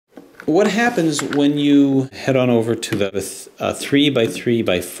what happens when you head on over to the 3 by 3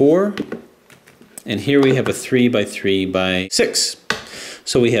 by 4, and here we have a 3 by 3 by 6.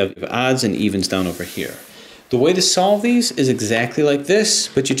 So we have odds and evens down over here. The way to solve these is exactly like this,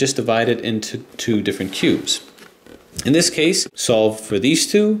 but you just divide it into 2 different cubes. In this case, solve for these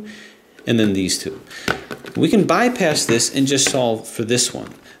 2 and then these 2. We can bypass this and just solve for this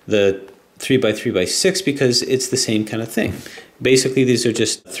one, the 3 by 3 by 6, because it's the same kind of thing. Basically, these are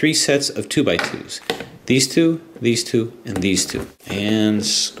just 3 sets of 2 by 2s. These 2, and these 2. And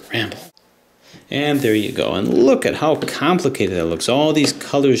scramble. And there you go. And look at how complicated that looks. All these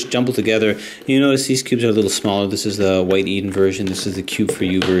colors jumbled together. You notice these cubes are a little smaller. This is the White Eden version. This is the Cube for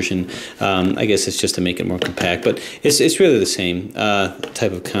You version. I guess it's just to make it more compact, but it's really the same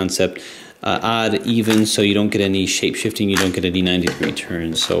type of concept. Odd, even, so you don't get any shape shifting, you don't get any 90-degree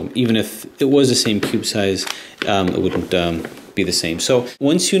turns. So even if it was the same cube size, it wouldn't be the same. So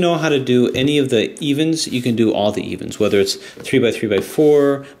once you know how to do any of the evens, you can do all the evens, whether it's 3 by 3 by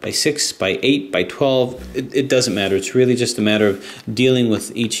 4, by 6, by 8, by 12, it doesn't matter. It's really just a matter of dealing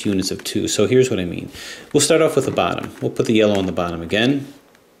with each units of 2. So here's what I mean. We'll start off with the bottom. We'll put the yellow on the bottom again.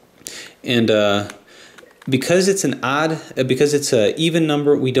 And because it's an odd, because it's an even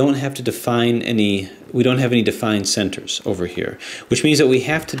number, we don't have to define any, we don't have any defined centers over here, which means that we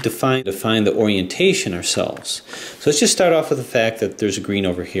have to define the orientation ourselves. So let's just start off with the fact that there's a green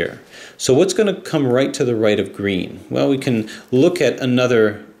over here. So what's going to come right to the right of green? Well, we can look at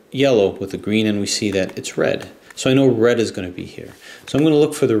another yellow with the green and we see that it's red. So I know red is going to be here. So I'm going to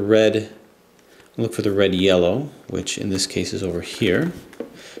look for the red yellow, which in this case is over here.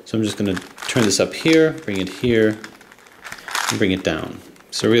 So I'm just going to turn this up here, bring it here, and bring it down.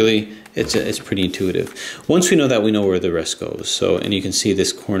 So really, it's pretty intuitive. Once we know that, we know where the rest goes. So, and you can see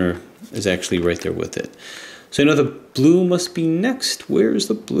this corner is actually right there with it. So I know the blue must be next. Where is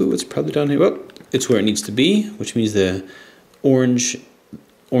the blue? It's probably down here. Oh, it's where it needs to be, which means the orange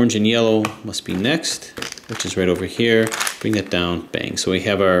and yellow must be next, which is right over here. Bring that down, bang. So we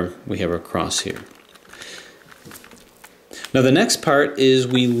have our cross here. Now the next part is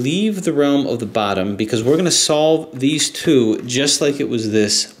we leave the realm of the bottom because we're going to solve these 2 just like it was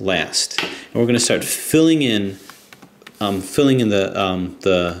this last. And we're going to start filling in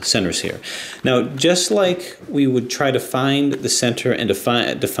the centers here. Now just like we would try to find the center and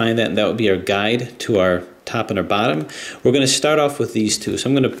define that, and that would be our guide to our top and our bottom, we're going to start off with these 2. So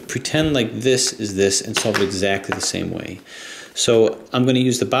I'm going to pretend like this is this and solve it exactly the same way. So I'm going to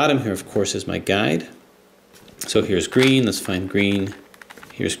use the bottom here, of course, as my guide. So here's green, let's find green,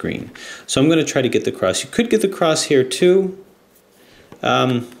 here's green. So I'm going to try to get the cross. You could get the cross here too.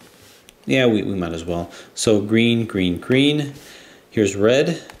 Yeah, we might as well. So green, green, green. Here's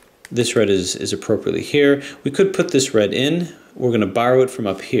red. This red is appropriately here. We could put this red in. We're going to borrow it from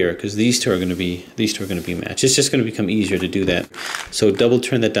up here because these two are going to be matched. It's just going to become easier to do that. So double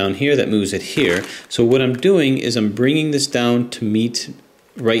turn that down here, that moves it here. So what I'm doing is I'm bringing this down to meet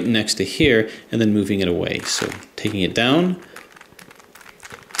right next to here and then moving it away. So taking it down,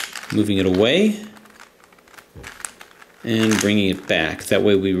 moving it away, and bringing it back. That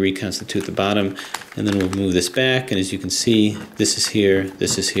way we reconstitute the bottom, and then we'll move this back, and as you can see, this is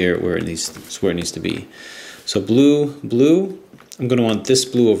here, where it needs to be. So blue, I'm going to want this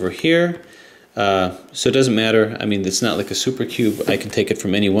blue over here. So it doesn't matter. I mean, it's not like a super cube. I can take it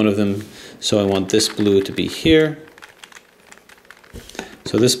from any one of them. So I want this blue to be here.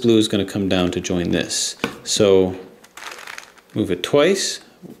 So this blue is going to come down to join this. So move it twice.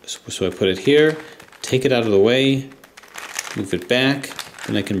 So I put it here, take it out of the way, move it back,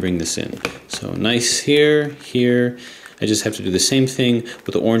 and I can bring this in. So nice here, here. I just have to do the same thing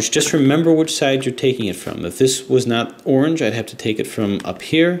with the orange. Just remember which side you're taking it from. If this was not orange, I'd have to take it from up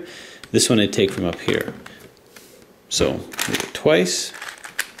here. This one I'd take from up here. So move it twice,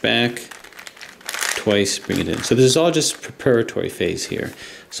 back, twice, bring it in. So this is all just preparatory phase here.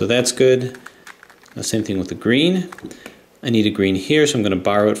 So that's good. Now, same thing with the green. I need a green here, so I'm going to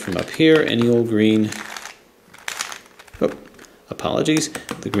borrow it from up here. Any old green. Oh, apologies.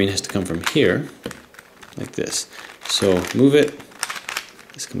 The green has to come from here, like this. So move it.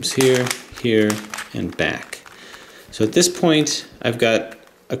 This comes here, here, and back. So at this point, I've got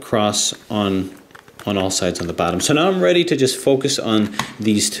a cross on all sides on the bottom. So now I'm ready to just focus on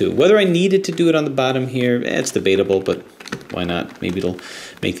these 2. Whether I needed to do it on the bottom here, it's debatable, but why not? Maybe it'll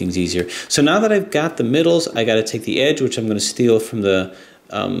make things easier. So now that I've got the middles, I got to take the edge, which I'm going to steal from the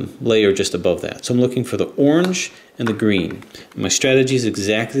layer just above that. So I'm looking for the orange and the green. And my strategy is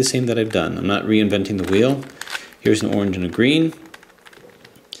exactly the same that I've done. I'm not reinventing the wheel. Here's an orange and a green,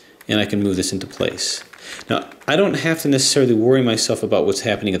 and I can move this into place. Now, I don't have to necessarily worry myself about what's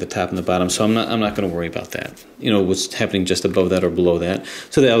happening at the top and the bottom, so I'm not going to worry about that. You know, what's happening just above that or below that.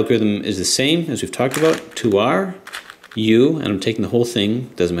 So the algorithm is the same as we've talked about, 2R, U, and I'm taking the whole thing,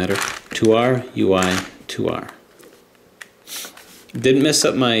 doesn't matter, 2R, UI, 2R. Didn't mess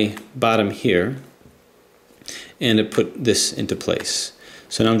up my bottom here, and it put this into place.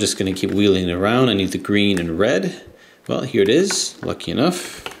 So now I'm just going to keep wheeling it around. I need the green and red. Well, here it is, lucky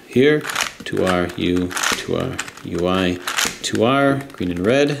enough. Here, 2R, U, 2R, UI, 2R, green and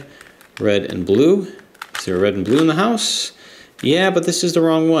red and blue. Is there a red and blue in the house? Yeah, but this is the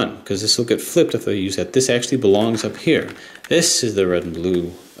wrong one, because this will get flipped if I use that. This actually belongs up here. This is the red and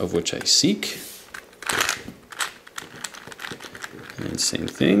blue of which I seek. And same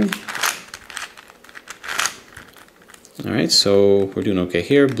thing. All right, so we're doing okay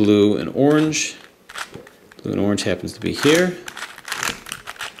here. Blue and orange. Blue and orange happens to be here.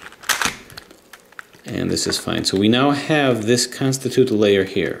 And this is fine. So we now have this constitute a layer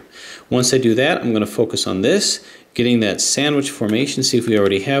here. Once I do that, I'm going to focus on this, getting that sandwich formation, see if we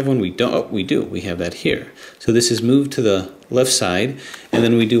already have one. We don't. Oh, we do. We have that here. So this is moved to the left side, and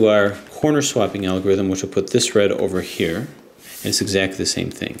then we do our corner swapping algorithm, which will put this red over here. And it's exactly the same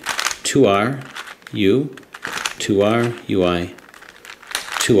thing. 2R, U, 2R, UI,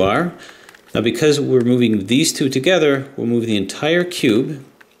 2R. Now because we're moving these two together, we'll move the entire cube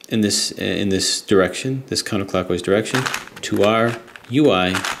in this direction, this counterclockwise direction, 2R,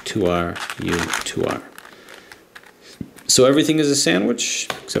 UI, 2R, U, 2R. So everything is a sandwich,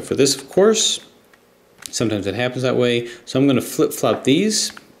 except for this, of course. Sometimes it happens that way. So I'm going to flip-flop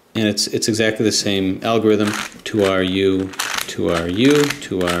these, and it's exactly the same algorithm, 2R, U, 2R, U,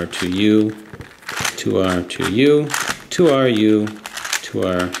 2R, 2U, 2R, 2U, 2R, U,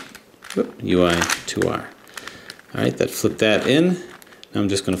 2R, UI, 2R. All right, that flipped that in. Now I'm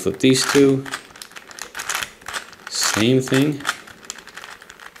just going to flip these two. Same thing.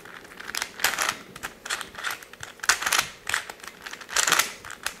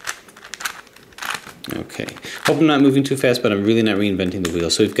 Okay. Hope I'm not moving too fast, but I'm really not reinventing the wheel.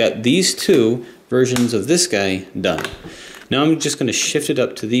 So we've got these two versions of this guy done. Now I'm just going to shift it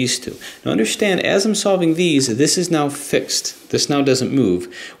up to these two. Now understand, as I'm solving these, this is now fixed. This now doesn't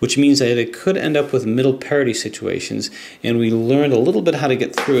move, which means that it could end up with middle parity situations, and we learned a little bit how to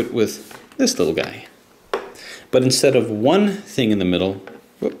get through it with this little guy. But instead of one thing in the middle,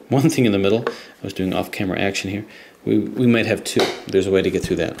 I was doing off-camera action here, we might have two. There's a way to get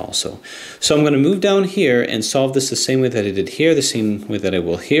through that also. So I'm going to move down here and solve this the same way that I did here, the same way that I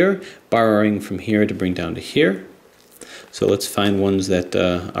will here, borrowing from here to bring down to here. So let's find ones that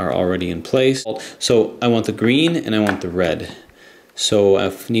are already in place. So I want the green and I want the red. So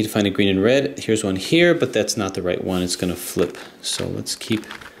I need to find a green and red. Here's one here, but that's not the right one. It's going to flip. So let's keep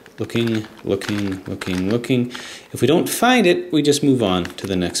looking. If we don't find it, we just move on to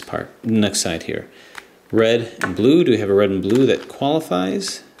the next part, next side here. Red and blue. Do we have a red and blue that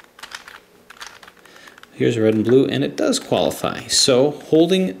qualifies? Here's a red and blue, and it does qualify. So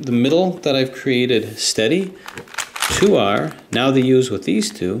holding the middle that I've created steady, 2R, now the U's with these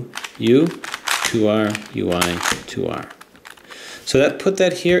two, U, 2R, UI, 2R. So that put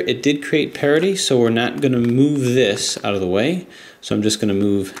that here. It did create parity, so we're not going to move this out of the way. So I'm just going to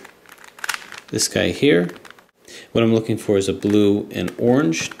move this guy here. What I'm looking for is a blue and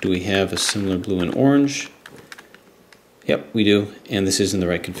orange. Do we have a similar blue and orange? Yep, we do. And this is in the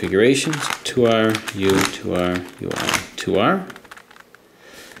right configuration. So 2R, U, 2R, UI, 2R.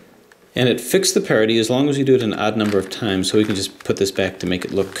 And it fixed the parity as long as we do it an odd number of times, so we can just put this back to make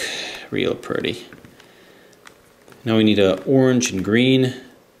it look real pretty. Now we need an orange and green.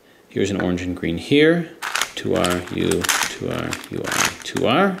 Here's an orange and green here. 2R, U, 2R, UI,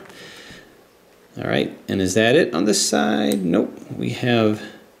 2R. All right, and is that it on this side? Nope, we have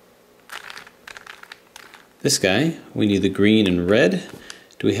this guy. We need the green and red.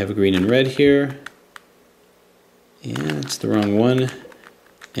 Do we have a green and red here? Yeah, that's the wrong one.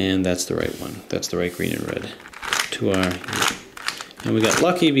 And that's the right one. That's the right green and red. 2R. And we got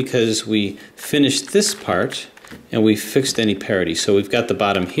lucky because we finished this part and we fixed any parity. So we've got the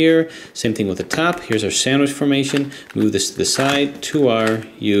bottom here. Same thing with the top. Here's our sandwich formation. Move this to the side. 2R,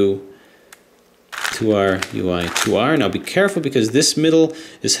 U, 2R, UI, 2R. Now be careful because this middle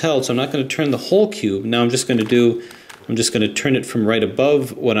is held, so I'm not going to turn the whole cube. Now I'm just going to turn it from right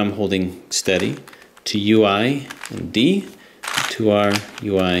above what I'm holding steady to UI and D. 2R,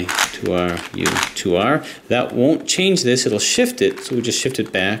 UI, 2R, U, 2R. That won't change this, it'll shift it, so we just shift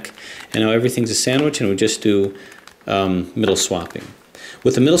it back. And now everything's a sandwich, and we just do middle swapping.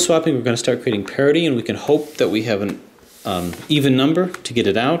 With the middle swapping, we're going to start creating parity, and we can hope that we have an even number to get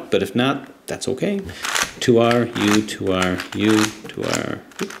it out, but if not, that's okay. 2r, u, 2r, u, 2r,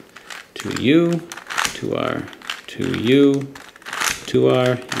 2u, 2r, 2u, 2r, u,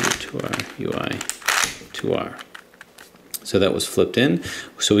 2r, ui, 2r. So that was flipped in.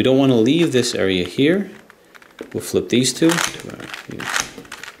 So we don't want to leave this area here. We'll flip these two. 2r, u,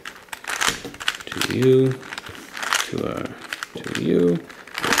 2u, 2r, 2u,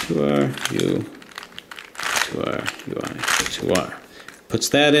 2r, u, 2r, ui, 2r. Puts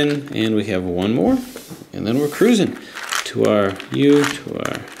that in, and we have one more, and then we're cruising. 2r, u,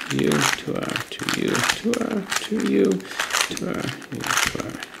 2r, u, 2r, 2u, 2r, 2u, 2r, u,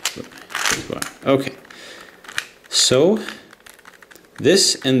 2r, 2r. Okay. So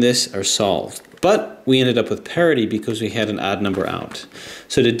this and this are solved, but we ended up with parity because we had an odd number out.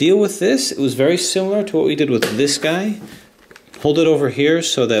 So to deal with this, it was very similar to what we did with this guy. Hold it over here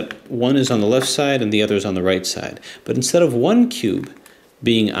so that one is on the left side and the other is on the right side. But instead of one cube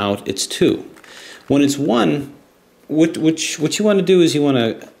being out, it's two. When it's one, what you want to do is you want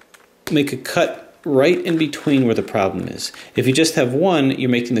to make a cut right in between where the problem is. If you just have one, you're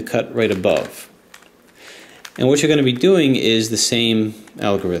making the cut right above. And what you're going to be doing is the same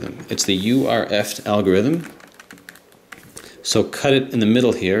algorithm. It's the URF algorithm. So cut it in the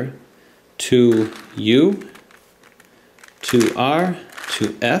middle here. 2U, 2R,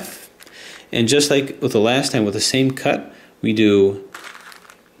 2F. And just like with the last time with the same cut, we do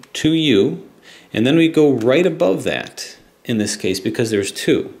 2U. And then we go right above that in this case because there's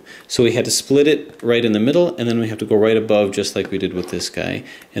two. So we had to split it right in the middle, and then we have to go right above just like we did with this guy.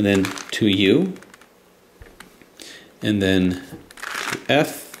 And then 2U. And then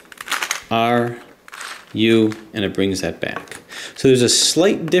F, R, U, and it brings that back. So there's a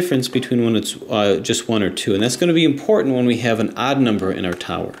slight difference between when it's just one or two, and that's going to be important when we have an odd number in our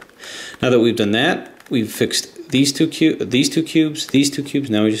tower. Now that we've done that, we've fixed these two cubes,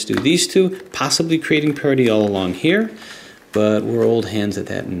 now we just do these two, possibly creating parity all along here, but we're old hands at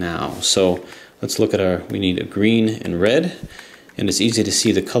that now. So let's look at we need a green and red, and it's easy to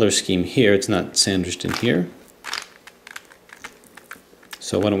see the color scheme here. It's not sandwiched in here.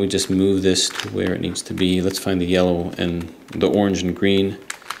 So why don't we just move this to where it needs to be. Let's find the yellow and the orange and green.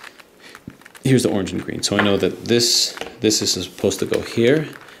 Here's the orange and green. So I know that this is supposed to go here.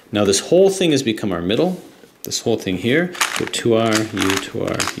 Now this whole thing has become our middle. This whole thing here, with 2R, U,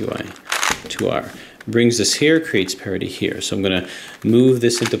 2R, UI, 2R. Brings this here, creates parity here. So I'm going to move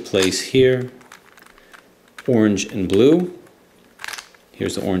this into place here. Orange and blue.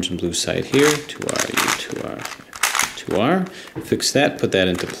 Here's the orange and blue side here. 2R, U, 2R. 2R, fix that, put that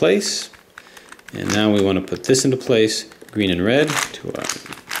into place, and now we want to put this into place, green and red, 2R,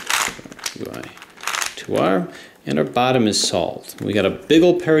 UI, 2R, and our bottom is solved. We got a big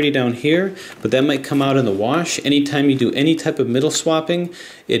old parity down here, but that might come out in the wash. Anytime you do any type of middle swapping,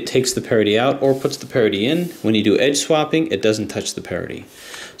 it takes the parity out or puts the parity in. When you do edge swapping, it doesn't touch the parity.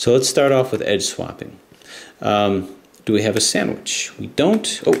 So let's start off with edge swapping. Do we have a sandwich? We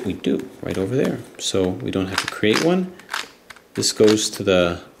don't. Oh, we do, right over there. So we don't have to create one. This goes to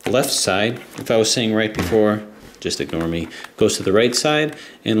the left side. If I was saying right before, just ignore me. Goes to the right side,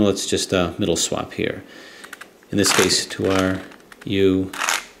 and let's just middle swap here. In this case, 2R, U,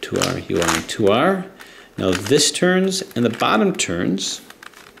 2R, UI, 2R. Now this turns, and the bottom turns,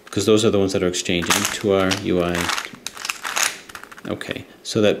 because those are the ones that are exchanging, 2R, UI, okay,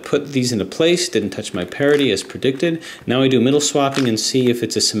 so that put these into place, didn't touch my parity as predicted. Now we do middle swapping and see if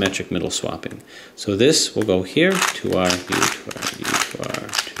it's a symmetric middle swapping. So this will go here, 2R, U, 2R, U, 2R,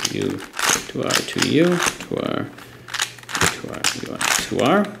 2U, 2R, 2U, 2R, 2R, UI,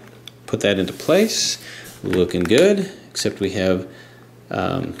 2R. Put that into place, looking good, except we have,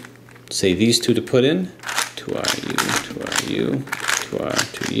 say, these two to put in, 2R, U, 2R, U, 2R,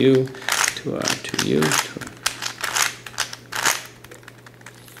 2U, 2R, 2U, 2R.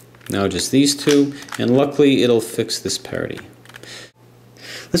 Now just these two, and luckily it'll fix this parity.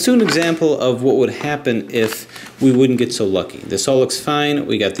 Let's do an example of what would happen if we wouldn't get so lucky. This all looks fine,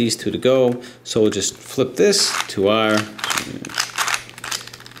 we got these two to go, so we'll just flip this to our,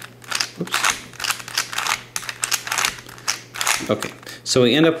 oops. Okay, so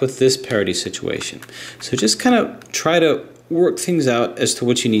we end up with this parity situation. So just kind of try to work things out as to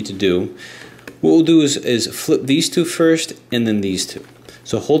what you need to do. What we'll do is flip these two first, and then these two.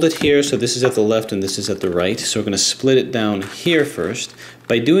 So hold it here, so this is at the left and this is at the right. So we're going to split it down here first.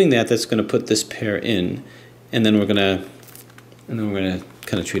 By doing that, that's going to put this pair in, and then we're going to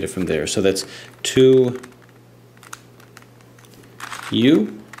kind of treat it from there. So that's 2U,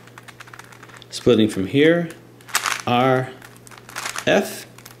 splitting from here, R, F,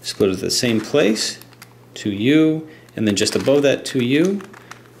 split it at the same place, 2U, and then just above that 2U,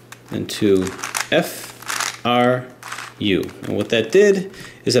 and 2F, R, U. And what that did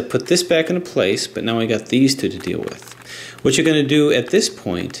is I put this back into place, but now I got these two to deal with. What you're going to do at this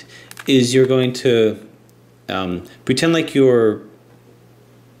point is you're going to pretend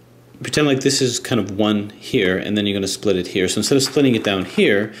like this is kind of 1 here, and then you're going to split it here. So instead of splitting it down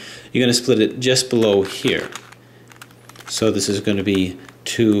here, you're going to split it just below here. So this is going to be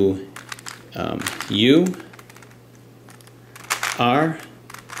 2 U, R,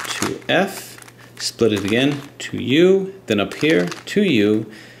 2F, split it again, 2U, then up here,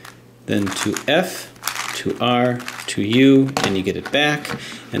 2U, then 2F, 2R, 2U, and you get it back,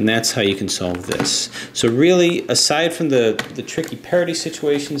 and that's how you can solve this. So really, aside from the tricky parity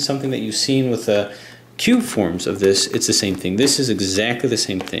situation, something that you've seen with the cube forms of this, it's the same thing. This is exactly the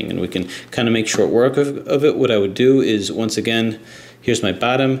same thing, and we can kind of make short work of it. What I would do is, once again, here's my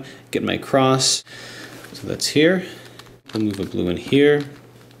bottom, get my cross, so that's here. We'll move a blue in here,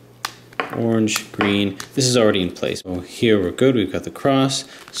 orange, green. This is already in place. So here we're good, we've got the cross,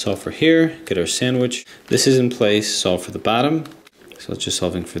 solve for here, get our sandwich. This is in place, solve for the bottom. So it's just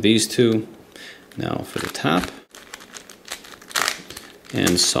solving for these two. Now for the top,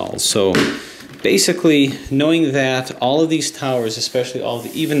 and solve. So basically, knowing that all of these towers, especially all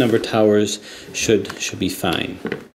the even number towers, should be fine.